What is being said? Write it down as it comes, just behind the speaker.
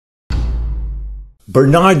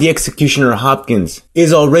Bernard the Executioner Hopkins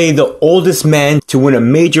is already the oldest man to win a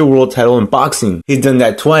major world title in boxing. He's done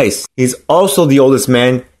that twice. He's also the oldest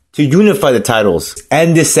man to unify the titles.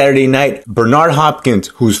 And this Saturday night, Bernard Hopkins,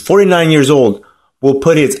 who's 49 years old, will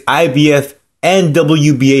put his IBF and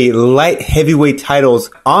WBA light heavyweight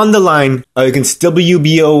titles on the line against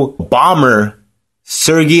WBO bomber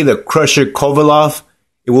Sergey the Crusher Kovalev.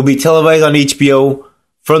 It will be televised on HBO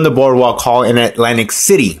from the Boardwalk Hall in Atlantic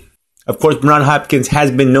City. Of course, Bernard Hopkins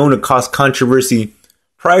has been known to cause controversy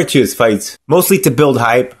prior to his fights, mostly to build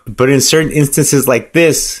hype, but in certain instances like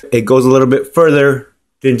this, it goes a little bit further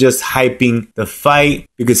than just hyping the fight,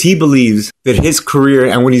 because he believes that his career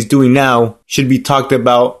and what he's doing now should be talked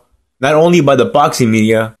about not only by the boxing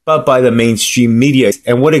media, but by the mainstream media.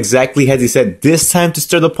 And what exactly has he said this time to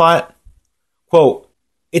stir the pot? Quote,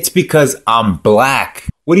 "It's because I'm black.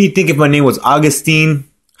 What do you think if my name was Augustine,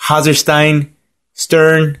 Herzenstein,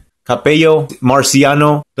 Stern, Cappello,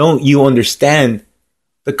 Marciano? Don't you understand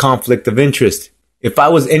the conflict of interest? If I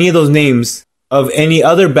was any of those names of any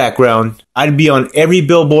other background, I'd be on every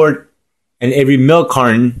billboard and every milk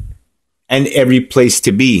carton and every place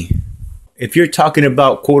to be." If you're talking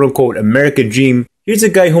about quote-unquote American dream, here's a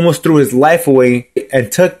guy who almost threw his life away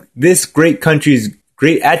and took this great country's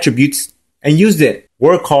great attributes and used it.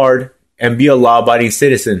 Work hard and be a law-abiding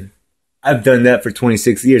citizen. I've done that for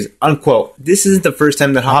 26 years, unquote. This isn't the first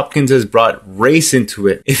time that Hopkins has brought race into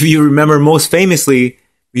it. If you remember, most famously,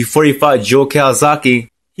 before he fought Joe Calzaghe,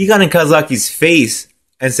 he got in Calzaghe's face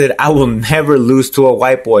and said, "I will never lose to a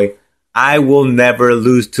white boy. I will never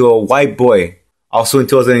lose to a white boy." Also in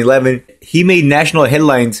 2011, he made national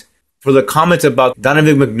headlines for the comments about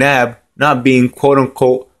Donovan McNabb not being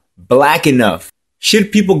quote-unquote black enough.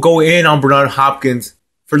 Should people go in on Bernard Hopkins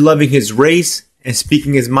for loving his race and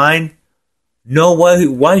speaking his mind? No,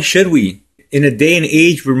 why should we? In a day and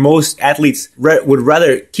age where most athletes would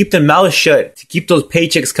rather keep their mouths shut to keep those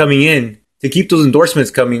paychecks coming in, to keep those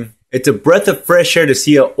endorsements coming, it's a breath of fresh air to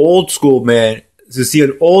see an old school man, to see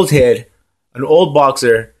an old head, an old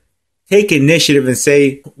boxer, take initiative and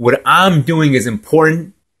say, what I'm doing is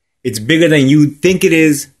important, it's bigger than you think it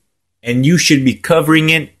is, and you should be covering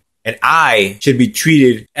it, and I should be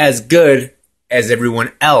treated as good as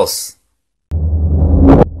everyone else.